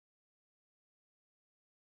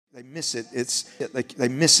They miss it. They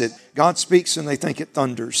miss it. God speaks and they think it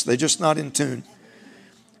thunders. They're just not in tune.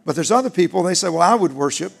 But there's other people, they say, well, I would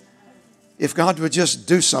worship if God would just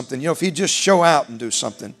do something. You know, if He'd just show out and do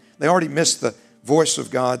something. They already missed the voice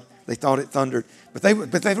of God. They thought it thundered. But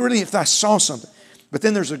they really, if I saw something. But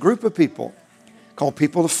then there's a group of people called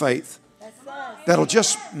people of faith that'll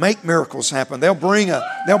just make miracles happen. They'll bring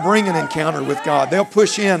an encounter with God. They'll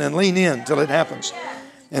push in and lean in till it happens.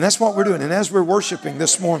 And that's what we're doing. And as we're worshiping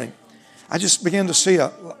this morning, I just began to see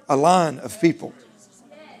a line of people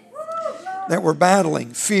that were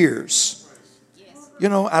battling fears. You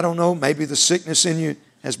know, I don't know, maybe the sickness in you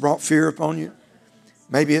has brought fear upon you.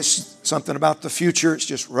 Maybe it's something about the future. It's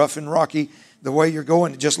just rough and rocky. The way you're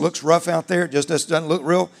going, it just looks rough out there. It just doesn't look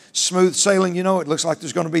real smooth sailing, you know. It looks like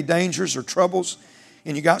there's going to be dangers or troubles.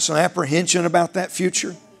 And you got some apprehension about that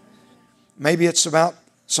future. Maybe it's about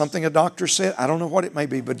something a doctor said. I don't know what it may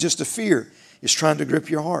be, but just a fear is trying to grip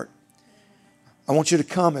your heart. I want you to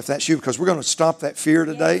come if that's you, because we're going to stop that fear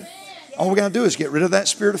today. All we're going to do is get rid of that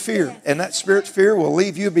spirit of fear. And that spirit of fear will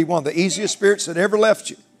leave you to be one of the easiest spirits that ever left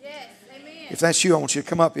you. If that's you, I want you to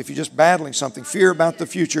come up. If you're just battling something, fear about the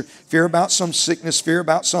future, fear about some sickness, fear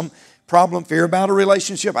about some problem, fear about a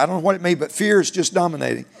relationship, I don't know what it may be, but fear is just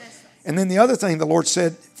dominating. And then the other thing the Lord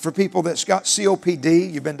said for people that's got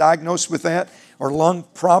COPD, you've been diagnosed with that, or lung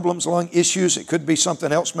problems, lung issues, it could be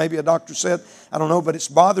something else, maybe a doctor said, I don't know, but it's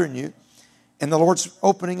bothering you. And the Lord's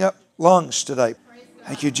opening up lungs today.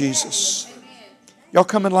 Thank you, Jesus. Y'all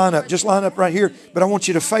come and line up. Just line up right here. But I want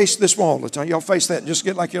you to face this wall. Y'all face that. Just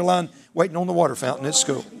get like you're lying waiting on the water fountain at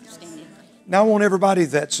school. Now I want everybody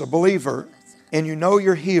that's a believer and you know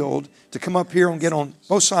you're healed to come up here and get on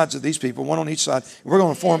both sides of these people, one on each side. We're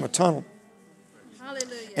going to form a tunnel.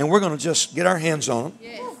 And we're going to just get our hands on them.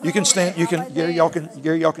 You can stand. Gary, y'all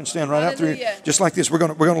can stand right out through here, just like this. We're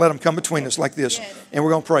going to let them come between us like this, and we're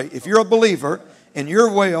going to pray. If you're a believer and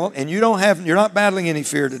you're well and you're not battling any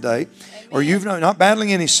fear today, or you're not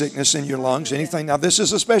battling any sickness in your lungs, anything. Now this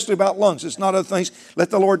is especially about lungs. It's not other things. Let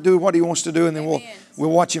the Lord do what He wants to do, and then we'll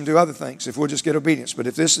watch Him do other things if we'll just get obedience. But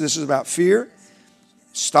if this is about fear,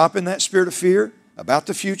 stopping that spirit of fear. About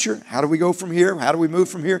the future. How do we go from here? How do we move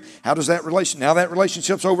from here? How does that now that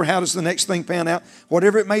relationship's over, how does the next thing pan out?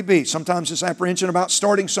 Whatever it may be. Sometimes it's apprehension about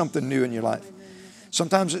starting something new in your life.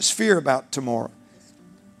 Sometimes it's fear about tomorrow.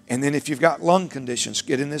 And then if you've got lung conditions,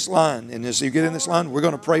 get in this line. And as you get in this line, we're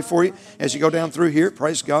going to pray for you as you go down through here.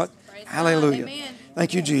 Praise God. Hallelujah.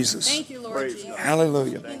 Thank you, Jesus. Thank you, Lord Jesus.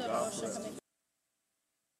 Hallelujah.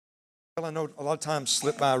 Well, I know a lot of times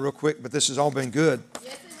slip by real quick, but this has all been good.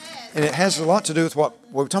 And it has a lot to do with what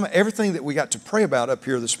we're talking about. Everything that we got to pray about up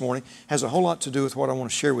here this morning has a whole lot to do with what I want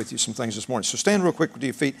to share with you, some things this morning. So stand real quick with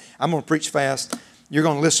your feet. I'm going to preach fast. You're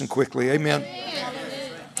going to listen quickly. Amen.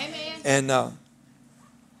 And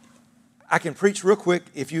I can preach real quick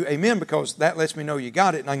if you amen, because that lets me know you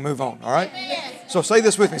got it and I can move on. All right? So say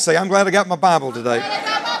this with me. Say, I'm glad I got my Bible today.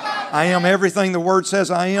 I am everything the Word says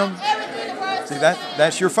I am. See,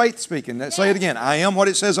 that's your faith speaking. Say it again. I am what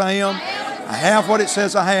it says I am. I have what it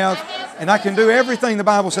says I have, and I can do everything the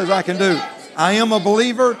Bible says I can do. I am a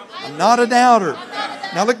believer. I'm not a doubter.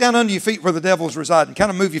 Now look down under your feet where the devil's residing.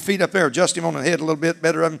 Kind of move your feet up there, adjust him on the head a little bit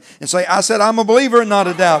better, and say, I said I'm a believer and not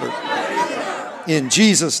a doubter. In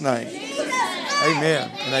Jesus' name.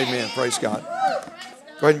 Amen and amen. Praise God.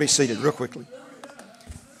 Go ahead and be seated real quickly.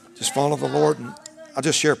 Just follow the Lord, and I'll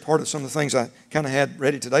just share part of some of the things I kind of had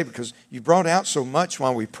ready today, because you brought out so much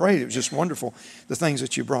while we prayed. It was just wonderful, the things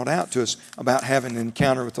that you brought out to us about having an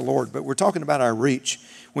encounter with the Lord. But we're talking about our reach.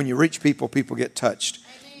 When you reach people, people get touched.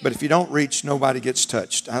 But if you don't reach, nobody gets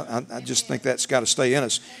touched. I just think that's got to stay in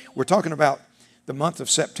us. We're talking about the month of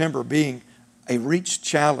September being a reach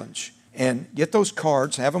challenge. And get those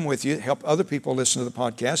cards, have them with you, help other people listen to the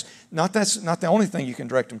podcast. That's not the only thing you can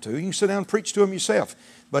direct them to. You can sit down and preach to them yourself.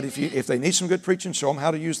 But if they need some good preaching, show them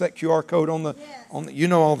how to use that QR code on the you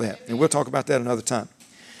know all that. And we'll talk about that another time.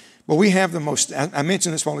 But we have the most, I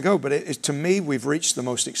mentioned this a while ago, but to me, we've reached the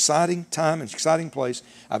most exciting time and exciting place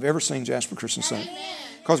I've ever seen Jasper Christian Center.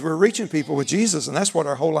 Because we're reaching people with Jesus, and that's what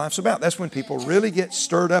our whole life's about. That's when people really get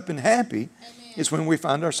stirred up and happy, is when we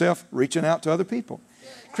find ourselves reaching out to other people.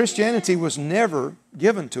 Christianity was never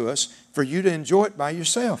given to us for you to enjoy it by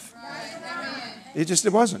yourself.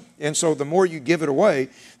 It wasn't. And so the more you give it away,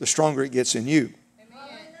 the stronger it gets in you.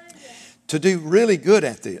 To do really good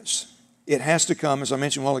at this, it has to come, as I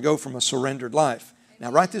mentioned a while ago, from a surrendered life.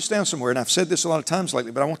 Now write this down somewhere, and I've said this a lot of times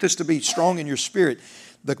lately, but I want this to be strong in your spirit.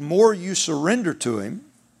 The more you surrender to Him,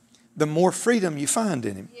 the more freedom you find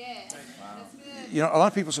in Him. You know, a lot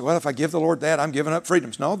of people say, well, if I give the Lord that, I'm giving up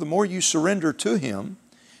freedoms. No, the more you surrender to Him,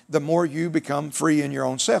 the more you become free in your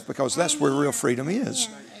own self, because that's where real freedom is.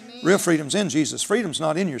 Real freedom's in Jesus. Freedom's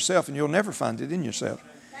not in yourself, and you'll never find it in yourself.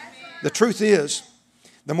 The truth is,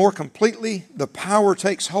 the more completely the power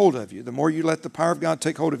takes hold of you, the more you let the power of God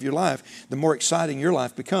take hold of your life, the more exciting your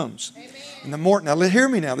life becomes. And the more, now hear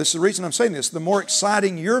me now, this is the reason I'm saying this, the more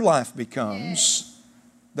exciting your life becomes,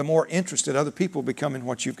 the more interested other people become in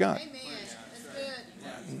what you've got.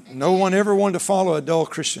 No one ever wanted to follow a dull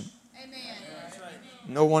Christian.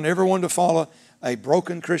 No one ever wanted to follow a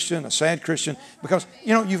broken Christian, a sad Christian, because,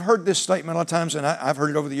 you know, you've heard this statement a lot of times, and I've heard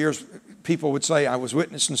it over the years. People would say, I was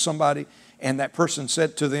witnessing somebody, and that person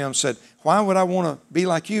said to them, why would I want to be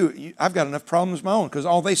like you? I've got enough problems of my own, because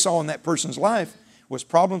all they saw in that person's life was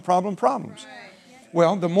problems.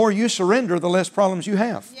 Well, the more you surrender, the less problems you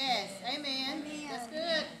have. Yes, amen. That's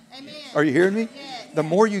good. Amen. Are you hearing me? Yes. The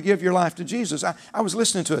more you give your life to Jesus. I was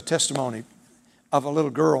listening to a testimony of a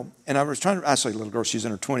little girl, and I say little girl, she's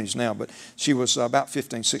in her 20s now, but she was about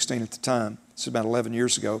 15, 16 at the time. It's about 11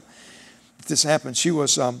 years ago. This happened. She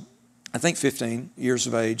was, I think, 15 years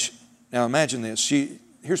of age. Now imagine this.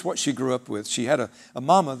 Here's what she grew up with. She had a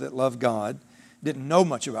mama that loved God, didn't know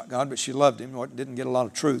much about God, but she loved Him, didn't get a lot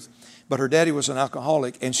of truth. But her daddy was an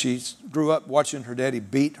alcoholic, and she grew up watching her daddy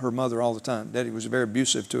beat her mother all the time. Daddy was very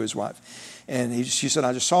abusive to his wife. And she said,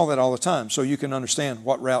 I just saw that all the time. So you can understand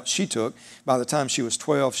what route she took. By the time she was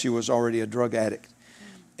 12, she was already a drug addict.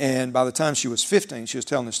 And by the time she was 15, she was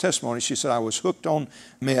telling this testimony, she said, I was hooked on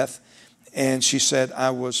meth. And she said, I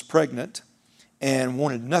was pregnant and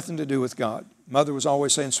wanted nothing to do with God. Mother was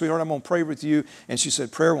always saying, sweetheart, I'm going to pray with you. And she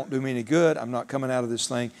said, prayer won't do me any good. I'm not coming out of this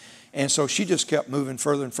thing. And so she just kept moving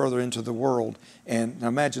further and further into the world. And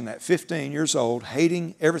imagine that, 15 years old,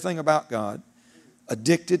 hating everything about God,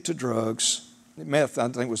 addicted to drugs. Meth, I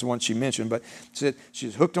think, was the one she mentioned, but said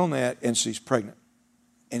she's hooked on that, and she's pregnant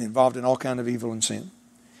and involved in all kind of evil and sin.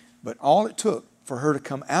 But all it took for her to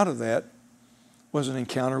come out of that was an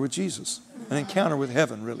encounter with Jesus, an encounter with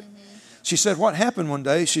heaven, really. She said, what happened one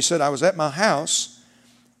day, she said, I was at my house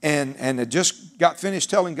and had just got finished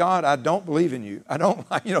telling God, I don't believe in you. I don't,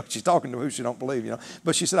 she's talking to who she don't believe,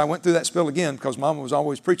 But she said, I went through that spill again because Mama was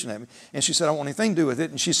always preaching at me. And she said, I don't want anything to do with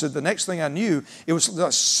it. And she said, the next thing I knew, it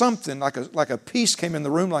was something like a peace came in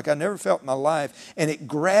the room like I never felt in my life. And it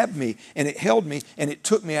grabbed me and it held me and it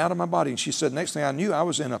took me out of my body. And she said, next thing I knew, I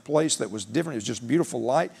was in a place that was different. It was just beautiful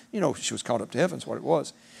light. She was caught up to heaven, is what it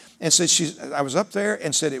was. And said I was up there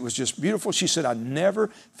and said it was just beautiful. She said, I never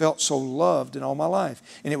felt so loved in all my life.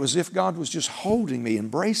 And it was as if God was just holding me,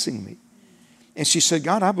 embracing me. And she said,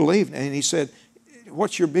 God, I believe. And He said,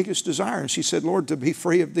 what's your biggest desire? And she said, Lord, to be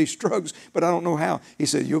free of these drugs, but I don't know how. He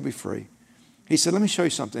said, you'll be free. He said, let me show you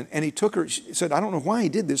something. And he took her, she said, I don't know why he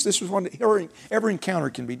did this. This was one, every encounter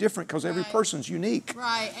can be different because every person's unique.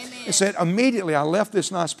 Right, amen. And said, immediately I left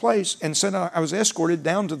this nice place and said I was escorted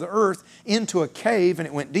down to the earth into a cave, and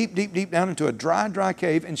it went deep, deep, deep down into a dry, dry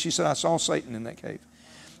cave. And she said, I saw Satan in that cave.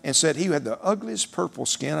 And said, he had the ugliest purple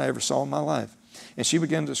skin I ever saw in my life. And she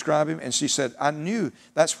began to describe him, and she said, I knew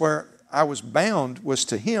that's where I was bound, was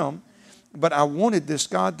to him, but I wanted this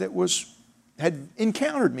God that had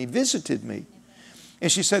encountered me, visited me.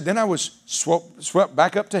 And she said, then I was swept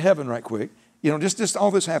back up to heaven right quick. Just all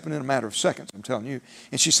this happened in a matter of seconds, I'm telling you.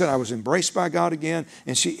 And she said, I was embraced by God again.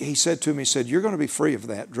 And he said to me, you're going to be free of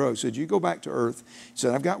that drug. He said, you go back to earth. He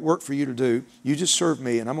said, I've got work for you to do. You just serve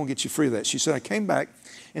me, and I'm going to get you free of that. She said, I came back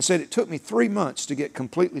and said, it took me 3 months to get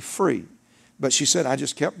completely free. But she said, I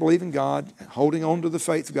just kept believing God, holding on to the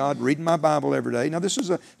faith of God, reading my Bible every day. Now, this was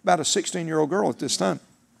about a 16-year-old girl at this time.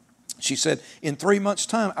 She said, in 3 months'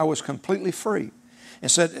 time, I was completely free. And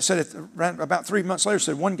said about 3 months later,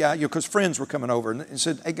 said one guy, because friends were coming over, and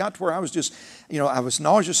said, it got to where I was just, I was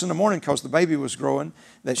nauseous in the morning because the baby was growing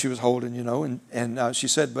that she was holding, and she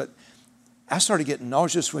said, but I started getting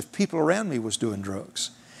nauseous with people around me was doing drugs.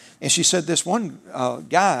 And she said this one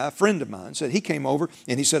guy, a friend of mine, said he came over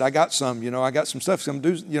and he said, I got some stuff, some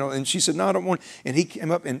do, and she said, no, I don't want, and he came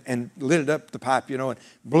up and lit it up the pipe, and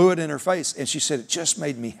blew it in her face. And she said, it just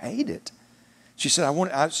made me hate it. She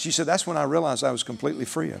said, she said, that's when I realized I was completely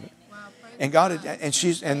free of it. Wow, and God had,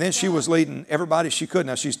 and then she was leading everybody she could.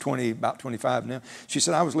 Now she's about 25 now. She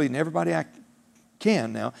said, I was leading everybody I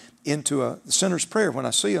can now into a sinner's prayer when I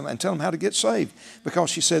see them and tell them how to get saved. Because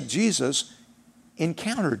she said, Jesus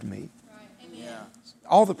encountered me. Yeah.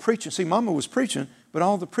 All the preaching, see, Mama was preaching, but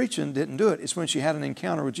all the preaching didn't do it. It's when she had an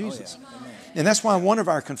encounter with Jesus. Oh, yeah. And that's why one of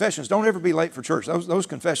our confessions, don't ever be late for church. Those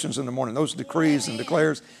confessions in the morning, those decrees and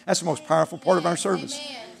declares, that's the most powerful part of our service.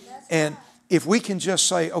 And if we can just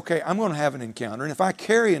say, okay, I'm going to have an encounter, and if I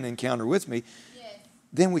carry an encounter with me,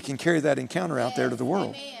 then we can carry that encounter out there to the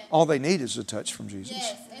world. Amen. All they need is a touch from Jesus.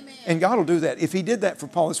 Yes. Amen. And God will do that. If He did that for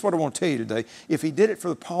Paul, that's what I want to tell you today. If He did it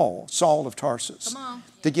for Paul, Saul of Tarsus, Come on.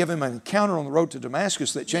 to give him an encounter on the road to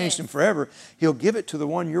Damascus that changed him forever, He'll give it to the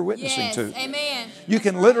one you're witnessing Yes. to. Amen. You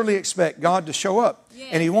can literally expect God to show up. Yes.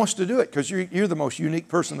 And He wants to do it because you're the most unique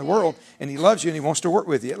person in the world, and He loves you and He wants to work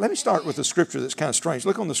with you. Let me start with a scripture that's kind of strange.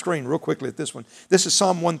 Look on the screen real quickly at this one. This is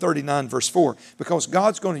Psalm 139, verse 4. Because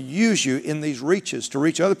God's going to use you in these reaches to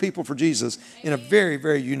reach other people for Jesus in a very,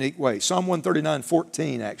 very unique way. Psalm 139,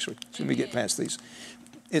 14, actually. So let me get past these.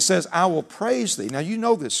 It says, I will praise thee. Now, you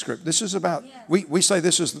know this script. This is about, we say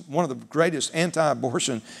this is one of the greatest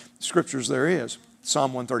anti-abortion scriptures there is,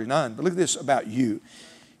 Psalm 139. But look at this about you.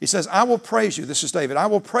 He says, I will praise you. This is David. I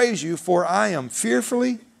will praise you, for I am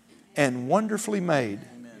fearfully and wonderfully made.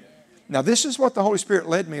 Amen. Now, this is what the Holy Spirit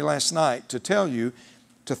led me last night to tell you,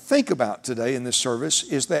 to think about today in this service,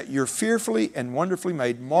 is that you're fearfully and wonderfully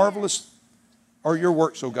made. Marvelous are your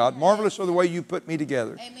works, O God. Marvelous are the way you put me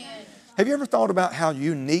together. Amen. Have you ever thought about how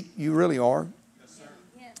unique you really are? Yes, sir.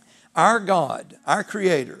 Yes. Our God, our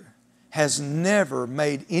Creator, has never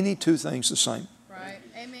made any two things the same. Right.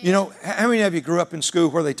 Amen. You know, how many of you grew up in school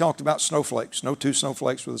where they talked about snowflakes? No two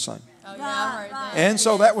snowflakes were the same. Oh, yeah, I heard that. And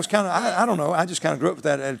so that was kind of, I don't know, I just kind of grew up with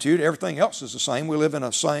that attitude. Everything else is the same. We live in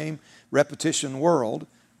a same repetition world,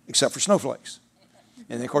 except for snowflakes.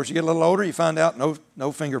 And then, of course, you get a little older, you find out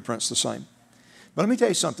no fingerprints the same. But let me tell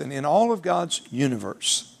you something. In all of God's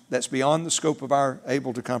universe, that's beyond the scope of our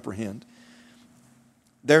able to comprehend,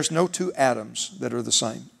 there's no two atoms that are the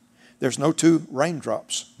same. There's no two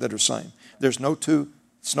raindrops that are the same. There's no two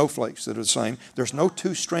snowflakes that are the same. There's no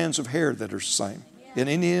two strands of hair that are the same. In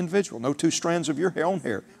any individual, no two strands of your own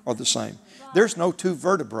hair are the same. There's no two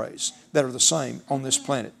vertebrae that are the same on this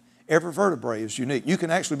planet. Every vertebrae is unique. You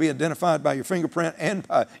can actually be identified by your fingerprint and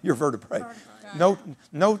by your vertebrae.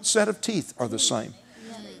 No set of teeth are the same.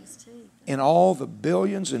 In all the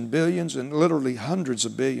billions and billions and literally hundreds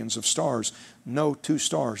of billions of stars, no two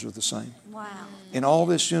stars are the same. Wow. In all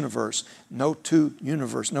this universe, no two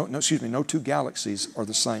galaxies are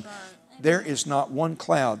the same. There is not one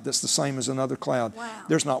cloud that's the same as another cloud. Wow.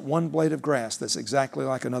 There's not one blade of grass that's exactly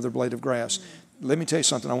like another blade of grass. Let me tell you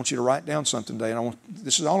something. I want you to write down something today. And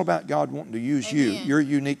this is all about God wanting to use you, your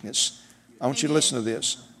uniqueness. I want you to listen to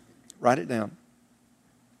this. Write it down.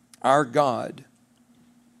 Our God,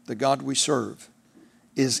 the God we serve,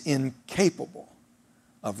 is incapable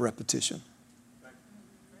of repetition.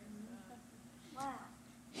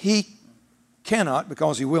 He cannot,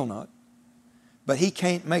 because He will not, but He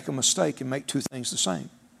can't make a mistake and make two things the same.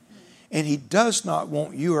 And He does not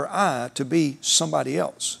want you or I to be somebody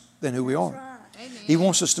else than who we are. He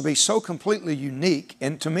wants us to be so completely unique,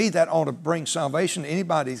 and to me that ought to bring salvation to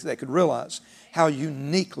anybody that could realize how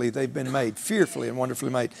uniquely they've been made, fearfully and wonderfully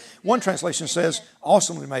made. One translation says,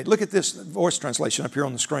 awesomely made. Look at this voice translation up here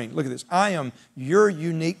on the screen. Look at this. I am your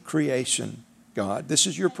unique creation, God. This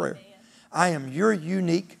is your prayer. I am your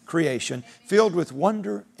unique creation, filled with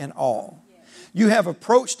wonder and awe. You have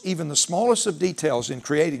approached even the smallest of details in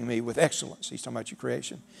creating me with excellence. He's talking about your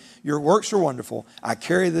creation. Your works are wonderful. I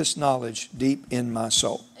carry this knowledge deep in my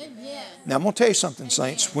soul. Amen. Now, I'm going to tell you something,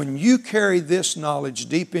 saints. When you carry this knowledge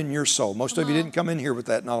deep in your soul, most of you didn't come in here with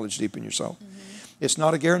that knowledge deep in your soul. It's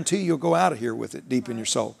not a guarantee you'll go out of here with it deep in your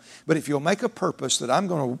soul. But if you'll make a purpose that I'm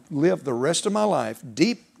going to live the rest of my life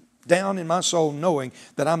deep down in my soul, knowing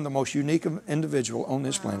that I'm the most unique individual on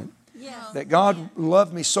this planet, that God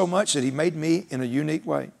loved me so much that He made me in a unique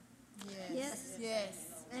way. Yes. Yes.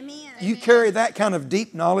 Amen. You carry that kind of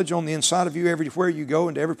deep knowledge on the inside of you everywhere you go,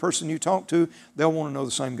 and to every person you talk to, they'll want to know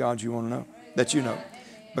the same God you want to know, that you know.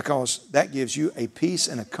 Because that gives you a peace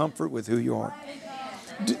and a comfort with who you are.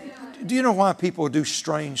 Do you know why people do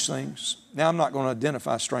strange things? Now, I'm not going to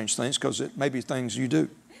identify strange things because it may be things you do.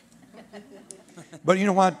 But you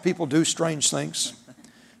know why people do strange things?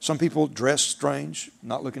 Some people dress strange,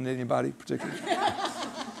 not looking at anybody particularly.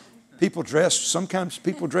 Sometimes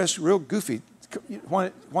people dress real goofy.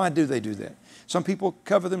 Why do they do that? Some people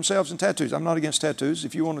cover themselves in tattoos. I'm not against tattoos.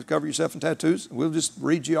 If you want to cover yourself in tattoos, we'll just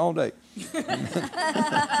read you all day.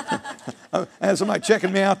 I had somebody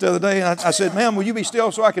checking me out the other day, and I said, ma'am, will you be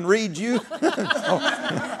still so I can read you?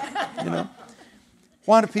 You know.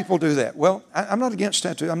 Why do people do that? Well, I'm not against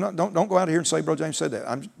tattoos. Don't go out here and say, Brother James said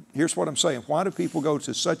that. Here's what I'm saying. Why do people go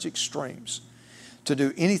to such extremes to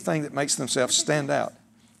do anything that makes themselves stand out?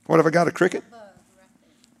 What, have I got a cricket?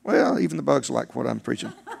 Well, even the bugs like what I'm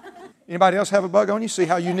preaching. Anybody else have a bug on you? See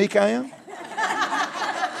how unique I am?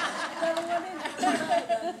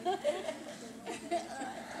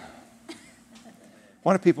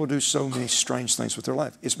 Why do people do so many strange things with their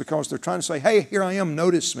life? It's because they're trying to say, hey, here I am,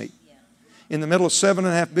 notice me. In the middle of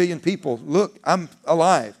 7.5 billion people, look, I'm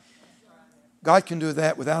alive. God can do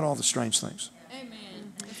that without all the strange things.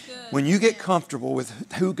 Amen. That's good. When you get comfortable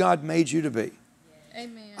with who God made you to be,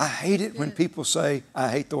 Amen. I hate it when people say, I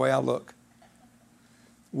hate the way I look.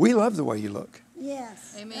 We love the way you look.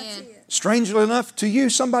 Yes. Amen. That's it. Strangely enough, to you,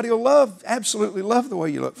 somebody will absolutely love the way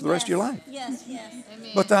you look for the rest of your life. Yes, yes.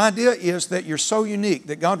 Amen. But the idea is that you're so unique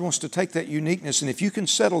that God wants to take that uniqueness, and if you can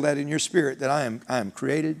settle that in your spirit, that I am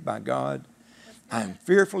created by God, I am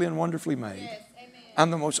fearfully and wonderfully made. Yes. Amen.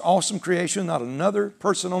 I'm the most awesome creation. Not another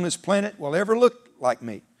person on this planet will ever look like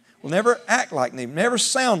me, will never act like me, never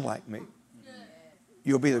sound like me.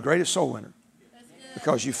 You'll be the greatest soul winner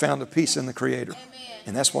because you found a peace in the Creator.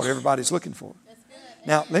 And that's what everybody's looking for.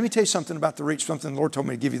 Now, let me tell you something about the reach, something the Lord told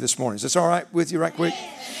me to give you this morning. Is this all right with you right quick?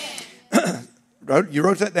 You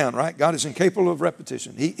wrote that down, right? God is incapable of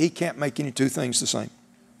repetition. He can't make any two things the same.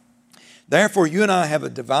 Therefore, you and I have a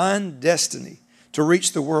divine destiny to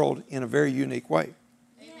reach the world in a very unique way.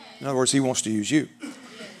 In other words, He wants to use you.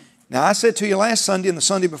 Now, I said to you last Sunday and the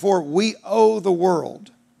Sunday before, we owe the world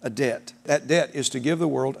a debt. That debt is to give the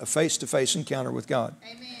world a face-to-face encounter with God.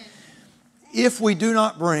 Amen. If we do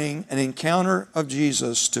not bring an encounter of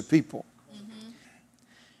Jesus to people,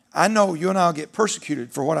 I know you and I will get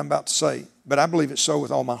persecuted for what I'm about to say, but I believe it's so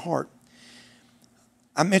with all my heart.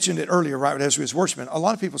 I mentioned it earlier, right, as we was worshiping. A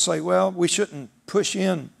lot of people say, well, we shouldn't push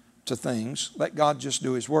in to things. Let God just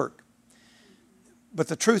do His work. But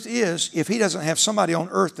the truth is, if He doesn't have somebody on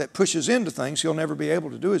earth that pushes into things, He'll never be able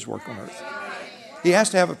to do His work on earth. He has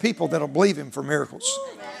to have a people that will believe Him for miracles.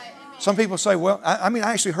 Some people say, well, I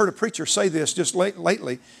actually heard a preacher say this just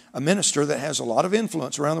lately, a minister that has a lot of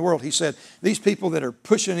influence around the world. He said, these people that are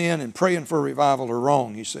pushing in and praying for a revival are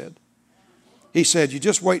wrong, he said. He said, you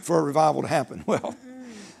just wait for a revival to happen. Well,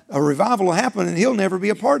 a revival will happen and he'll never be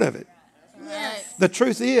a part of it. Yes. The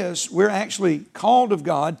truth is, we're actually called of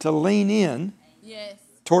God to lean in Yes.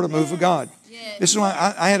 toward a move of God. Yes. This is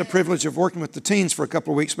why I had a privilege of working with the teens for a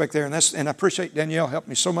couple of weeks back there, and I appreciate Danielle helped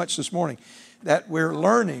me so much this morning, that we're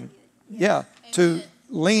learning, to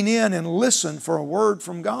lean in and listen for a word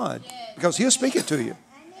from God, because He'll speak it to you.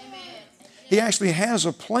 He actually has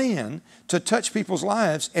a plan to touch people's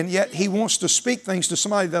lives, and yet He wants to speak things to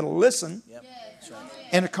somebody that'll listen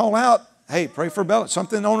and to call out, hey, pray for Bella,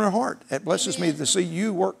 something on her heart. It blesses me to see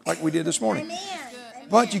you work like we did this morning.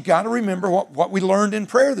 But you got to remember what we learned in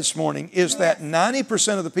prayer this morning is that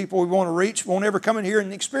 90% of the people we want to reach won't ever come in here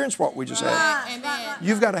and experience what we just had. Amen.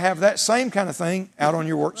 You've got to have that same kind of thing out on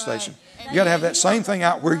your workstation. You got to have that same thing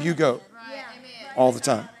out where you go all the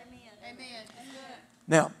time. Amen.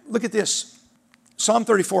 Now, look at this. Psalm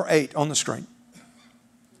 34:8 on the screen.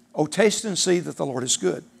 Oh, taste and see that the Lord is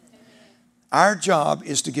good. Our job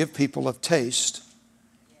is to give people a taste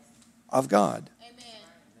of God,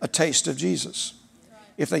 a taste of Jesus.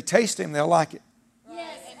 If they taste Him, they'll like it.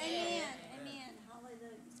 Yes. Amen. Amen.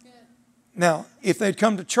 Hallelujah. Now, if they'd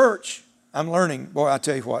come to church, I'm learning, boy, I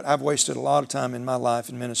tell you what, I've wasted a lot of time in my life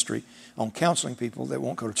and ministry on counseling people that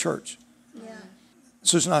won't go to church. Yeah.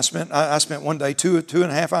 Susan and I spent one day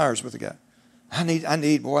 2.5 hours with a guy. I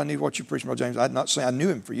need what you preach, Brother James. I knew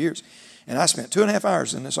him for years. And I spent 2.5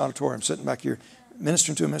 hours in this auditorium sitting back here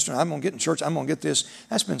ministering to a minister. I'm going to get in church. I'm going to get this.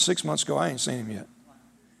 That's been 6 months ago. I ain't seen him yet.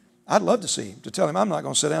 I'd love to see him, to tell him I'm not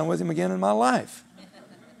going to sit down with him again in my life.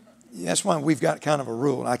 That's why we've got kind of a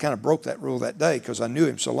rule. And I kind of broke that rule that day because I knew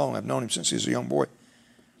him so long. I've known him since he was a young boy.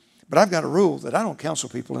 But I've got a rule that I don't counsel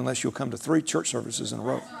people unless you'll come to 3 church services in a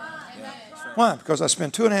row. Why? Because I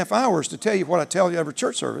spend 2.5 hours to tell you what I tell you every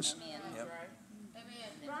church service.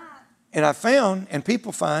 And I found, and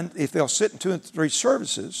people find, if they'll sit in 2 and 3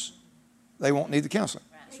 services, they won't need the counseling.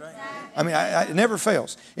 I mean, it never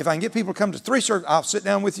fails. If I can get people to come to 3 services, I'll sit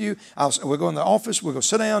down with you. We'll go in the office. We'll go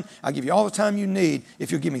sit down. I'll give you all the time you need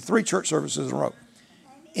if you'll give me 3 church services in a row.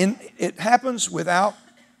 It happens without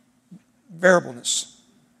variableness.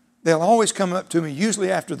 They'll always come up to me,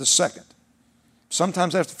 usually after the 2nd.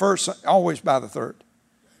 Sometimes after the 1st, always by the 3rd.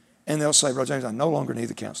 And they'll say, Brother James, I no longer need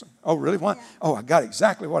the counseling. Oh, really? Why? Oh, I got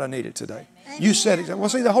exactly what I needed today. You said it. Well,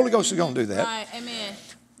 see, the Holy Ghost is going to do that. Right. Amen.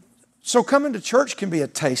 So coming to church can be a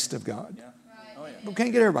taste of God. We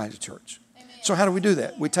can't get everybody to church. So how do we do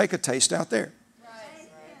that? We take a taste out there.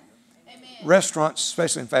 Restaurants,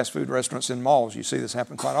 especially in fast food restaurants in malls, you see this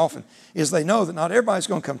happen quite often, is they know that not everybody's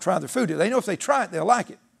going to come try their food. They know if they try it, they'll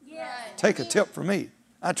like it. Take a tip from me.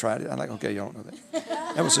 I tried it. I'm like, okay, you don't know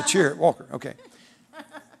that. That was a cheer at Walker. Okay.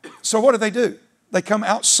 So what do? They come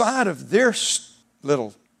outside of their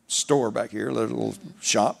little store back here, little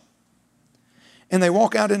shop, and they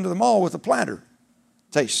walk out into the mall with a platter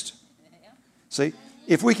Taste. See?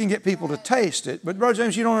 If we can get people to taste it. But Brother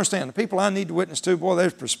James, you don't understand. The people I need to witness to, boy,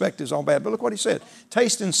 their perspective's all bad. But look what he said.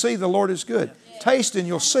 Taste and see the Lord is good. Taste and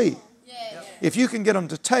you'll see. If you can get them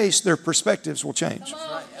to taste, their perspectives will change.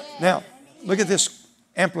 Now, look at this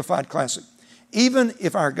Amplified Classic. Even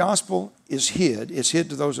if our gospel is hid, it's hid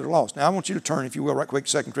to those that are lost. Now, I want you to turn, if you will, right quick,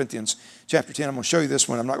 2 Corinthians chapter 10. I'm going to show you this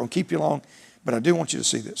one. I'm not going to keep you long, but I do want you to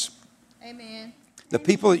see this. Amen. The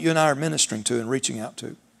people that you and I are ministering to and reaching out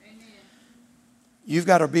to, you've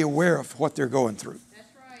got to be aware of what they're going through. That's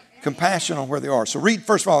right. Compassion on where they are. So read,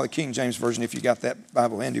 first of all, the King James Version if you got that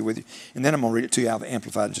Bible handy with you. And then I'm going to read it to you out of the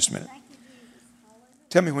Amplified in just a minute.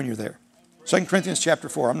 Tell me when you're there. 2 Corinthians chapter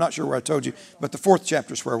 4. I'm not sure where I told you, but the 4th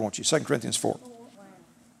chapter is where I want you. 2 Corinthians 4.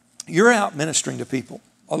 You're out ministering to people.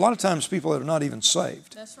 A lot of times people that are not even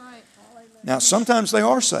saved. That's right. Now, sometimes they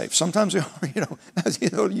are saved. Sometimes they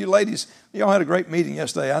are, you ladies, y'all had a great meeting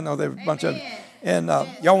yesterday. I know there were a bunch of you. And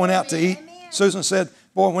y'all went out to eat. Susan said,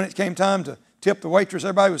 boy, when it came time to tip the waitress,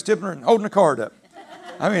 everybody was tipping her and holding the card up.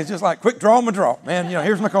 I mean, it's just like, quick, draw my draw. Man,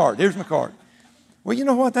 here's my card. Here's my card. Well, you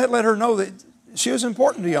know what? That let her know that she was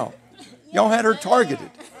important to y'all. Y'all had her targeted.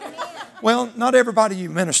 Well, not everybody you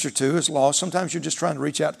minister to is lost. Sometimes you're just trying to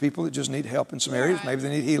reach out to people that just need help in some areas. Maybe they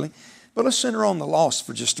need healing. But let's center on the lost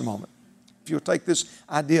for just a moment. If you'll take this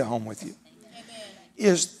idea home with you.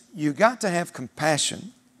 Is you got to have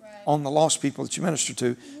compassion on the lost people that you minister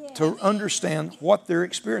to understand what they're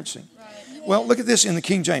experiencing. Well, look at this in the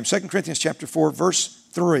King James, 2 Corinthians chapter 4, verse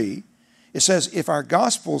 3. It says, if our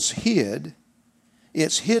gospel's hid,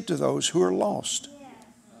 it's hid to those who are lost.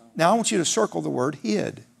 Now, I want you to circle the word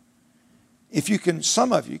hid. If you can,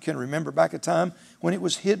 some of you can remember back a time when it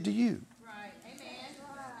was hid to you.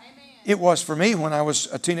 It was for me when I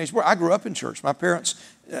was a teenage boy. I grew up in church. My parents,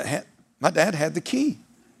 my dad had the key.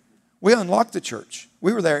 We unlocked the church.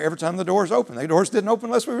 We were there every time the doors opened. The doors didn't open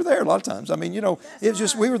unless we were there a lot of times. I mean, it was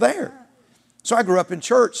just, we were there. So I grew up in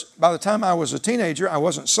church. By the time I was a teenager, I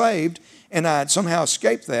wasn't saved, and I had somehow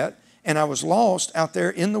escaped that, and I was lost out there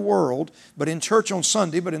in the world, but in church on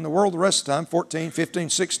Sunday, but in the world the rest of the time, 14, 15,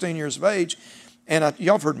 16 years of age. And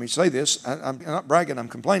y'all have heard me say this. I'm not bragging, I'm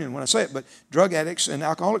complaining when I say it, but drug addicts and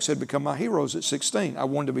alcoholics had become my heroes at 16. I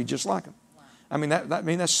wanted to be just like them. I mean,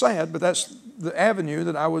 that's sad, but that's the avenue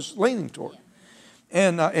that I was leaning toward.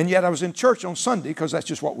 And yet I was in church on Sunday because that's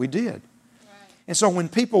just what we did. And so when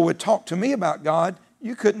people would talk to me about God,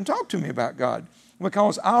 you couldn't talk to me about God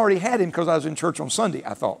because I already had Him because I was in church on Sunday,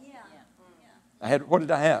 I thought. What did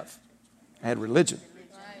I have? I had religion.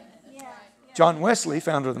 John Wesley,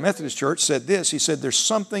 founder of the Methodist Church, said this. He said, there's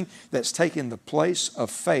something that's taken the place of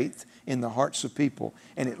faith in the hearts of people.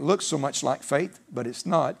 And it looks so much like faith, but it's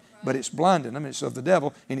not. But it's blinding them. It's of the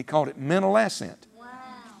devil. And he called it mental assent. Wow.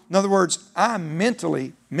 In other words, I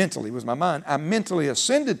mentally with my mind, I mentally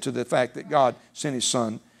ascended to the fact that God sent His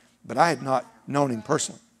Son, but I had not known Him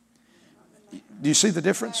personally. Do you see the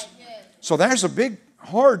difference? So there's a big,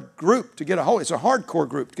 hard group to get a hold of. It's a hardcore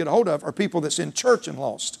group to get a hold of, are people that's in church and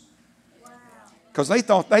lost. Because they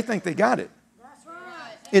think they got it.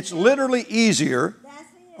 It's literally easier.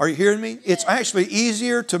 Are you hearing me? It's actually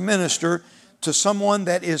easier to minister to someone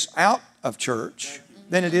that is out of church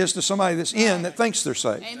than it is to somebody that's in that thinks they're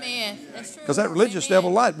saved. Amen. That's true. Because that religious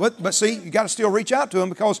devil lied. But see, you got to still reach out to them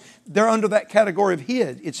because they're under that category of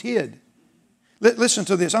hid. It's hid. Listen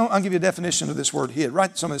to this. I'll give you a definition of this word hid.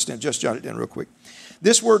 Write some of this down. Just jot it down real quick.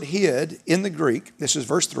 This word hid in the Greek, this is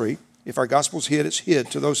verse 3. If our gospel's hid, it's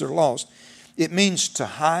hid to those that are lost. It means to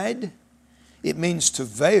hide. It means to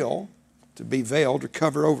veil, to be veiled or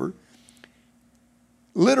cover over.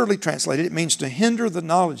 Literally translated, it means to hinder the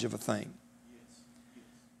knowledge of a thing.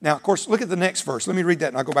 Now, of course, look at the next verse. Let me read that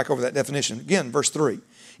and I'll go back over that definition. Again, verse 3.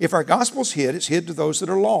 If our gospel's hid, it's hid to those that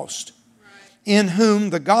are lost, in whom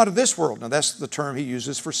the God of this world, now that's the term he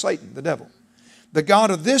uses for Satan, the devil. The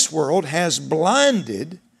God of this world has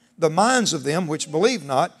blinded the minds of them which believe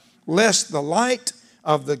not, lest the light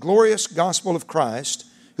of the glorious gospel of Christ,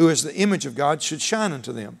 who is the image of God, should shine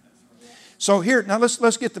unto them. So here, now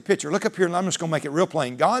let's get the picture. Look up here, and I'm just going to make it real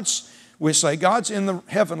plain. We say God's in the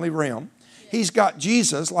heavenly realm. He's got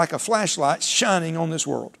Jesus like a flashlight shining on this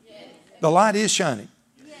world. The light is shining.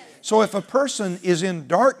 So if a person is in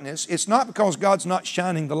darkness, it's not because God's not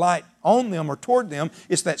shining the light on them or toward them.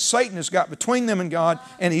 It's that Satan has got between them and God,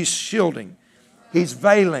 and he's shielding. He's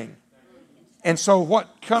veiling. And so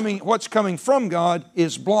what's coming from God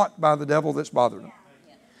is blocked by the devil that's bothering them.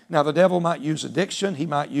 Now, the devil might use addiction. He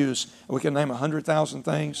might use, we can name 100,000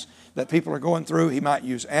 things that people are going through. He might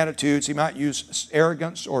use attitudes. He might use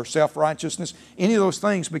arrogance or self-righteousness. Any of those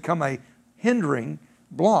things become a hindering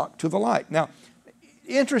block to the light. Now,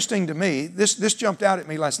 interesting to me, this jumped out at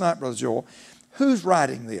me last night, Brother Joel. Who's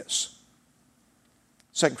writing this?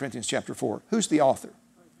 2 Corinthians chapter 4. Who's the author?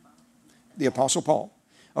 The Apostle Paul.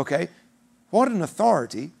 Okay. What an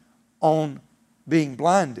authority on being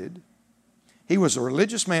blinded. He was a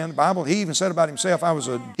religious man. The Bible, he even said about himself, I was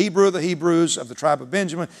a Hebrew of the Hebrews of the tribe of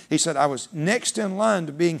Benjamin. He said, I was next in line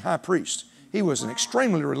to being high priest. He was an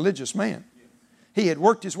extremely religious man. He had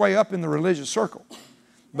worked his way up in the religious circle.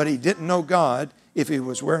 But he didn't know God if he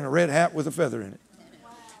was wearing a red hat with a feather in it.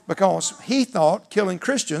 Because he thought killing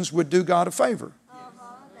Christians would do God a favor.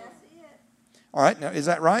 All right, now is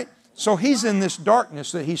that right? So he's in this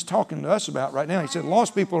darkness that he's talking to us about right now. He said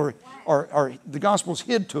lost people are the gospel's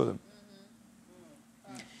hid to them.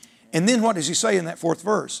 And then what does he say in that 4th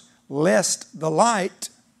verse? Lest the light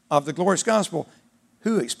of the glorious gospel,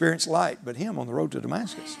 who experienced light but him on the road to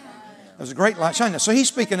Damascus? There's a great light shining. So he's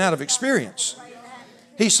speaking out of experience.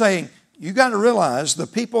 He's saying, you got to realize the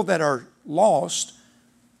people that are lost,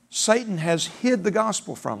 Satan has hid the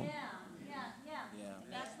gospel from them.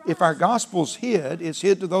 If our gospel's hid, it's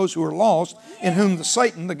hid to those who are lost, in whom the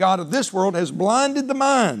Satan, the god of this world, has blinded the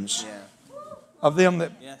minds of them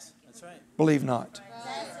that believe not.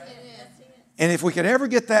 And if we could ever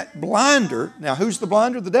get that blinder, now who's the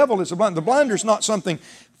blinder? The devil is the blinder. The blinder is not something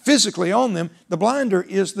physically on them. The blinder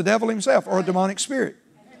is the devil himself or a demonic spirit.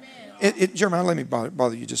 Jeremiah, let me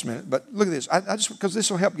bother you just a minute. But look at this. I just because this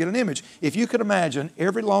will help get an image. If you could imagine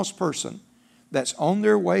every lost person that's on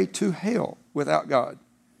their way to hell without God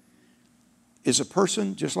is a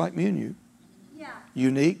person just like me and you,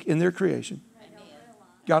 unique in their creation,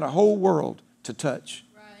 got a whole world to touch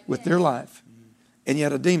with their life. And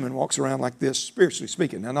yet a demon walks around like this, spiritually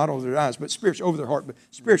speaking. Now, not over their eyes, but spiritually over their heart. But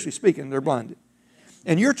spiritually speaking, they're blinded.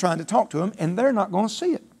 And you're trying to talk to them, and they're not going to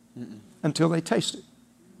see it until they taste it.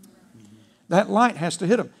 That light has to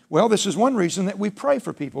hit them. Well, this is one reason that we pray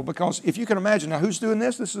for people, because if you can imagine, now who's doing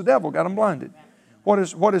this? This is the devil, got them blinded. What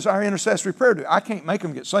does our intercessory prayer do? I can't make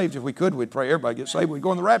them get saved. If we could, we'd pray everybody get saved. We'd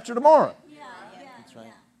go in the rapture tomorrow.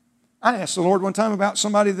 I asked the Lord one time about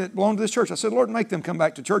somebody that belonged to this church. I said, Lord, make them come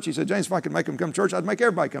back to church. He said, James, if I could make them come to church, I'd make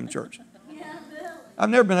everybody come to church. I've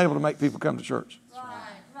never been able to make people come to church.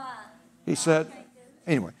 He said,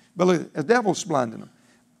 anyway, but look, the devil's blinding them.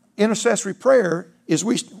 Intercessory prayer is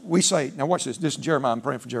we say, now watch this. This is Jeremiah. I'm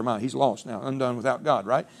praying for Jeremiah. He's lost now, undone without God,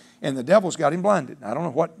 right? And the devil's got him blinded. I don't know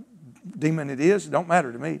what demon it is. It don't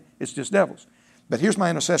matter to me. It's just devils. But here's my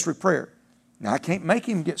intercessory prayer. Now, I can't make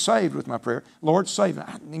him get saved with my prayer. Lord, save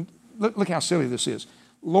him. Look how silly this is.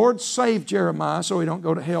 Lord, save Jeremiah so he don't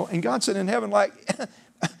go to hell. And God said in heaven, like,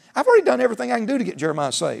 I've already done everything I can do to get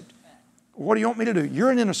Jeremiah saved. What do you want me to do? You're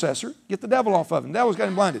an intercessor. Get the devil off of him. The devil's got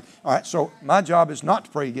him blinded. All right, so my job is not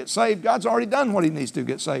to pray he gets saved. God's already done what he needs to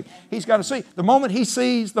get saved. He's got to see. The moment he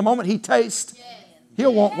sees, the moment he tastes,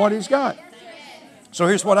 he'll want what he's got. So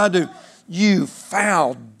here's what I do. You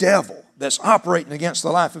foul devil that's operating against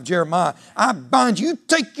the life of Jeremiah, I bind you.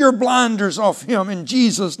 Take your blinders off him in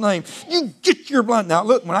Jesus' name. You get your blind. Now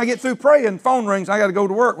look, when I get through praying, phone rings, I got to go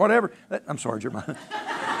to work, whatever. I'm sorry, Jeremiah.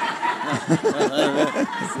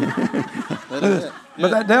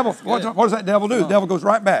 But that devil, what does that devil do? The devil goes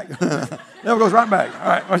right back. The devil goes right back. All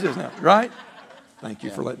right, watch this now. Right? Thank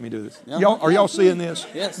you for letting me do this. Are y'all seeing this?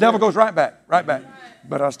 Yes. Devil goes right back, right back.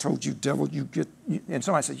 But I was told you, devil, and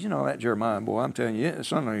somebody said, you know that Jeremiah boy, I'm telling you,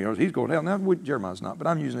 son of yours, he's going to hell. Now, Jeremiah's not, but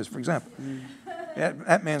I'm using this for example.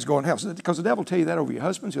 That man's going to hell. Because the devil will tell you that over your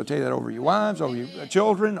husbands, he'll tell you that over your wives, over your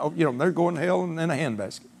children. They're going to hell in a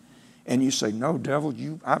handbasket. And you say, no, devil,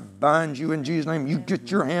 I bind you in Jesus' name. You get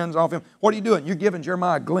your hands off him. What are you doing? You're giving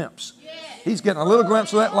Jeremiah a glimpse. He's getting a little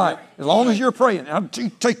glimpse of that light. As long as you're praying,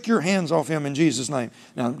 take your hands off him in Jesus' name.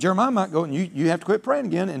 Now, Jeremiah might go, and you have to quit praying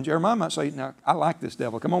again, and Jeremiah might say, now, I like this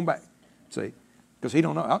devil. Come on back. See? Because he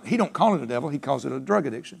don't know. He don't call it a devil. He calls it a drug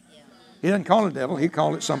addiction. He doesn't call it a devil. He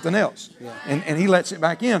calls it something else. And he lets it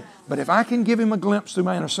back in. But if I can give him a glimpse through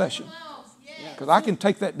my intercession, because I can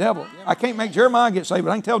take that devil. I can't make Jeremiah get saved, but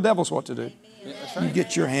I can tell devils what to do. You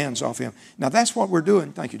get your hands off him. Now, that's what we're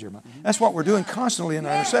doing. Thank you, Jeremiah. That's what we're doing constantly in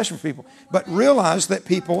our intercession for people. But realize that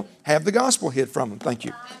people have the gospel hid from them. Thank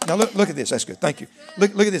you. Now, look at this. That's good. Thank you.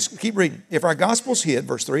 Look at this. Keep reading. If our gospel's hid,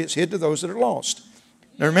 verse 3, it's hid to those that are lost.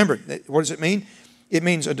 Now, remember, what does it mean? It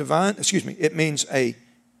means it means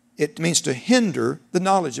to hinder the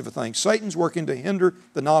knowledge of a thing. Satan's working to hinder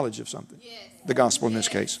the knowledge of something. The gospel in this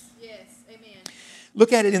case.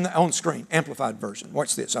 Look at it on screen, amplified version.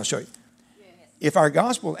 Watch this. I'll show you. If our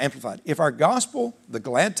gospel, amplified, if our gospel, the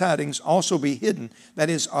glad tidings, also be hidden, that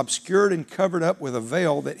is obscured and covered up with a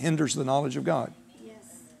veil that hinders the knowledge of God.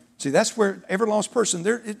 See, that's where every lost person,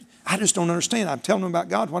 I just don't understand. I'm telling them about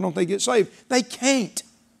God. Why don't they get saved? They can't.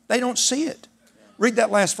 They don't see it. Read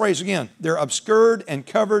that last phrase again. They're obscured and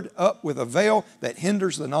covered up with a veil that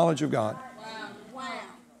hinders the knowledge of God. Wow.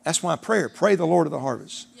 That's why prayer. Pray the Lord of the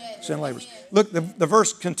harvest. Send laborers. Look, the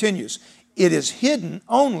verse continues. It is hidden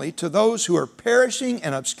only to those who are perishing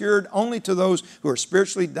and obscured only to those who are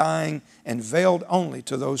spiritually dying and veiled only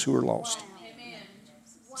to those who are lost.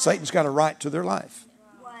 Satan's got a right to their life.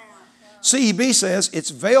 Wow. CEB says it's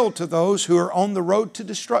veiled to those who are on the road to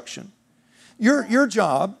destruction. Your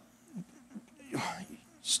job,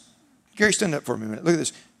 Gary, stand up for a minute. Look at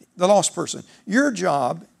this. The lost person. Your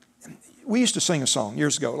job, we used to sing a song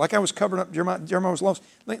years ago. Like I was covering up, Jeremiah was lost.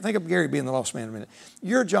 Think of Gary being the lost man in a minute.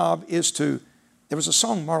 Your job is to, there was a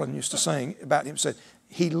song Marlon used to sing about him. Said,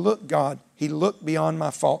 he looked beyond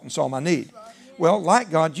my fault and saw my need. Well, like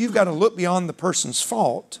God, you've got to look beyond the person's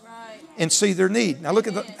fault and see their need. Now look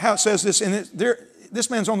at how it says this. This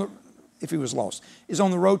man's if he was lost, is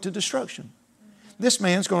on the road to destruction. This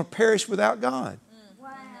man's going to perish without God. Wow.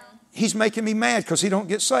 He's making me mad because he don't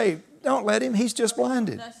get saved. Don't let him. He's just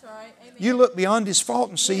blinded. That's right. Amen. You look beyond his fault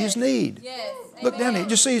and see his need. Yes. Look down there.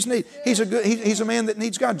 Just see his need. He's a man that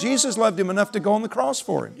needs God. Jesus loved him enough to go on the cross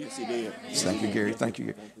for him. Yes, he did. Thank you, Gary. Thank you,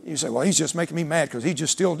 Gary. You say, well, he's just making me mad because he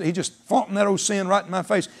just flaunting that old sin right in my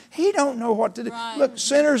face. He don't know what to do. Right. Look,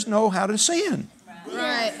 sinners know how to sin.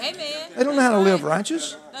 Right. Amen. They don't know how to live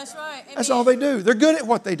righteous. That's right. Amen. That's all they do. They're good at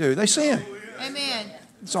what they do. They sin. Amen.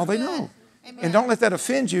 That's all they know. Amen. And don't let that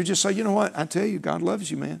offend you. Just say, you know what? I tell you, God loves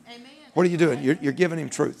you, man. Amen. What are you doing? You're giving him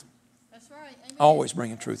truth. That's right. Amen. Always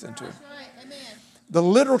bringing truth into it. That's right. Amen. The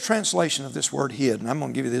literal translation of this word hid, and I'm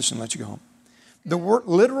going to give you this and let you go home. The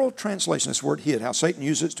literal translation of this word hid, how Satan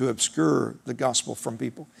uses it to obscure the gospel from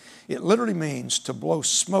people. It literally means to blow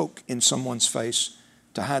smoke in someone's face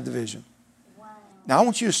to hide the vision. Wow. Now, I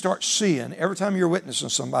want you to start seeing every time you're witnessing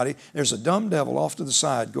somebody, there's a dumb devil off to the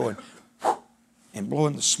side going and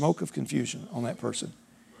blowing the smoke of confusion on that person.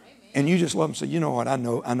 And you just love them and say, you know what, I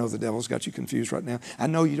know the devil's got you confused right now. I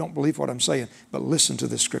know you don't believe what I'm saying, but listen to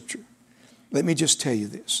this scripture. Let me just tell you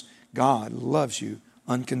this. God loves you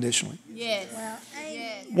unconditionally. Yes. Well,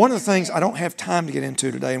 Yes. One of the things I don't have time to get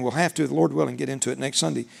into today, and we'll have to, the Lord willing, get into it next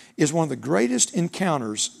Sunday, is one of the greatest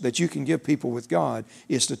encounters that you can give people with God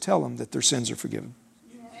is to tell them that their sins are forgiven.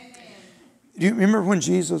 Do you remember when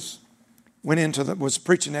Jesus was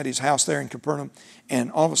preaching at his house there in Capernaum,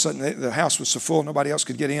 and all of a sudden the house was so full nobody else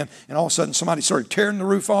could get in, and all of a sudden somebody started tearing the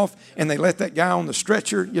roof off, and they let that guy on the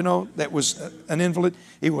stretcher, that was an invalid.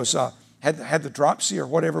 He was had the dropsy or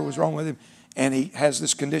whatever was wrong with him, and he has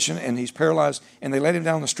this condition, and he's paralyzed, and they let him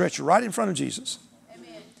down on the stretcher right in front of Jesus.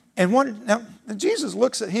 Amen. And now Jesus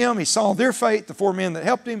looks at him. He saw their faith, the 4 men that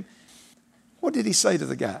helped him. What did he say to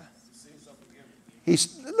the guy? He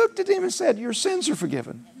looked at him and said, your sins are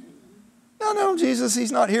forgiven. No, Jesus,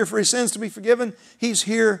 he's not here for his sins to be forgiven. He's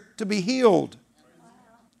here to be healed.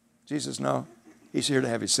 Jesus, no, he's here to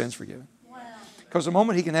have his sins forgiven. Because the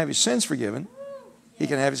moment he can have his sins forgiven, he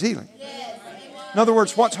can have his healing. In other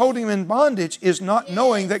words, what's holding him in bondage is not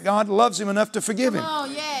knowing that God loves him enough to forgive him. Oh,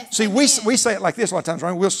 yes. See, we say it like this a lot of times,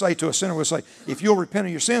 right? We'll say to a sinner, we'll say, if you'll repent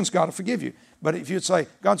of your sins, God will forgive you. But if you'd say,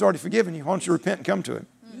 God's already forgiven you, why don't you repent and come to him?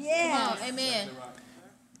 Yeah. Oh, amen.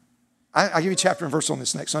 I'll give you a chapter and verse on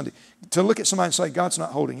this next Sunday. To look at somebody and say, God's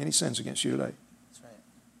not holding any sins against you today.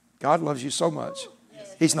 God loves you so much.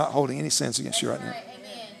 He's not holding any sins against you right now.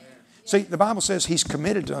 Amen. See, the Bible says he's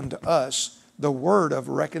committed unto us the word of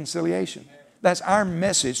reconciliation. That's our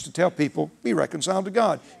message to tell people, be reconciled to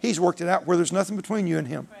God. He's worked it out where there's nothing between you and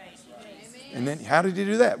him. And then how did he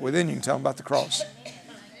do that? Well, then you can tell them about the cross.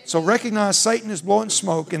 So recognize Satan is blowing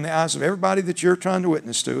smoke in the eyes of everybody that you're trying to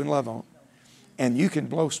witness to and love on. And you can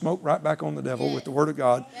blow smoke right back on the devil with the word of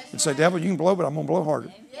God and say, devil, you can blow, but I'm going to blow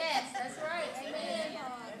harder. Yes, that's right. Amen.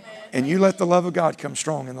 And you let the love of God come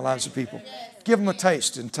strong in the lives of people. Give them a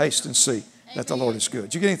taste and see that the Lord is good.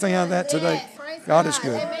 Did you get anything out of that today? God is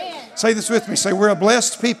good. Say this with me. Say, we're a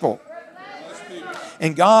blessed people.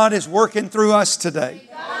 And God is working through us today.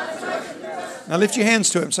 Now lift your hands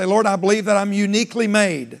to him. Say, Lord, I believe that I'm uniquely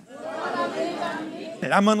made.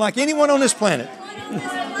 And I'm unlike anyone on this planet.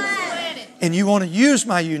 And you want to use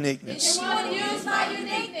my uniqueness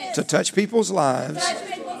to touch people's lives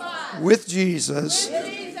with Jesus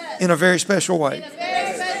in a very special way.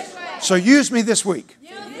 So use me this week.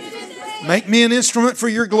 Make me an instrument for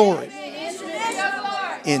your glory.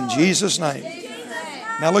 In Jesus' name.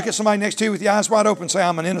 Now look at somebody next to you with your eyes wide open. Say,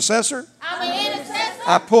 I'm an intercessor.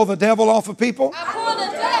 I pull the devil off of people.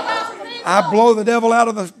 I blow the devil out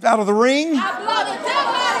of the ring.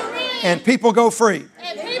 And people go free.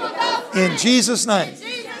 In Jesus' name.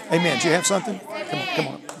 Amen. Do you have something? Come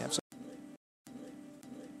on. You have something.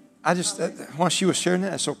 I just, while she was sharing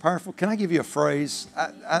that, that's so powerful. Can I give you a phrase?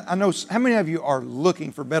 I know, how many of you are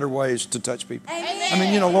looking for better ways to touch people? I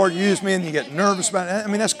mean, Lord, use me, and you get nervous about it.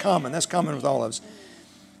 I mean, that's common. That's common with all of us.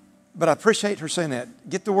 But I appreciate her saying that.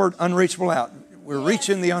 Get the word unreachable out. We're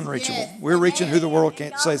reaching the unreachable. We're reaching who the world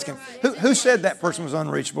can't say is. Who said that person was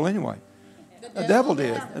unreachable anyway? The devil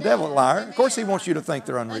did. The devil, liar. Of course, he wants you to think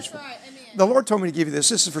they're unreachable. The Lord told me to give you this.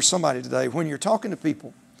 This is for somebody today. When you're talking to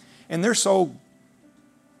people, and they're so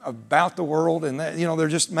about the world, and they're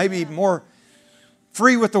just maybe more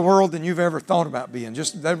free with the world than you've ever thought about being.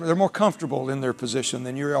 Just they're more comfortable in their position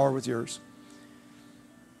than you are with yours.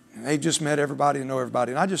 And they've just met everybody and know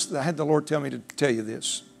everybody. And I had the Lord tell me to tell you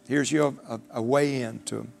this. Here's you a way in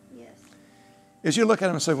to them. Yes. As you look at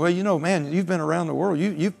them and say, well, man, you've been around the world.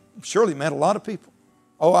 You've surely met a lot of people.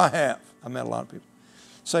 Oh, I have. I met a lot of people.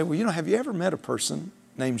 Say, well, have you ever met a person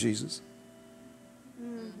named Jesus?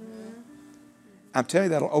 I'm telling you,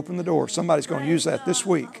 that'll open the door. Somebody's going to use that this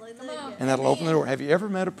week, and that'll open the door. Have you ever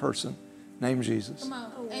met a person named Jesus? Come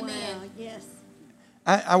on. Amen. Yes.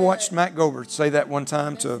 I watched Matt Gobert say that one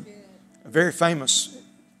time to a very famous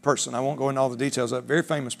person. I won't go into all the details of it. A very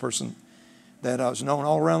famous person that was known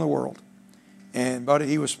all around the world. And, buddy,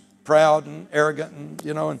 he was proud and arrogant,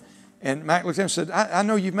 and Matt looked at him and said, I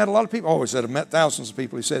know you've met a lot of people. Oh, he said, I've met thousands of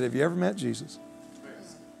people. He said, have you ever met Jesus?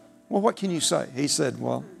 Well, what can you say? He said,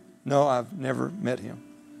 well, no, I've never met him.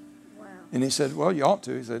 Wow. And he said, well, you ought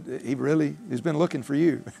to. He said, he's been looking for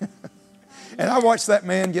you. And I watched that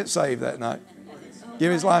man get saved that night.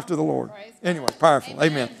 Give his life to the Lord. Anyway, powerful.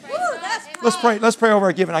 Amen. Let's pray. Let's pray over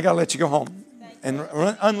our giving. I got to let you go home and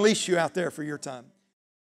unleash you out there for your time.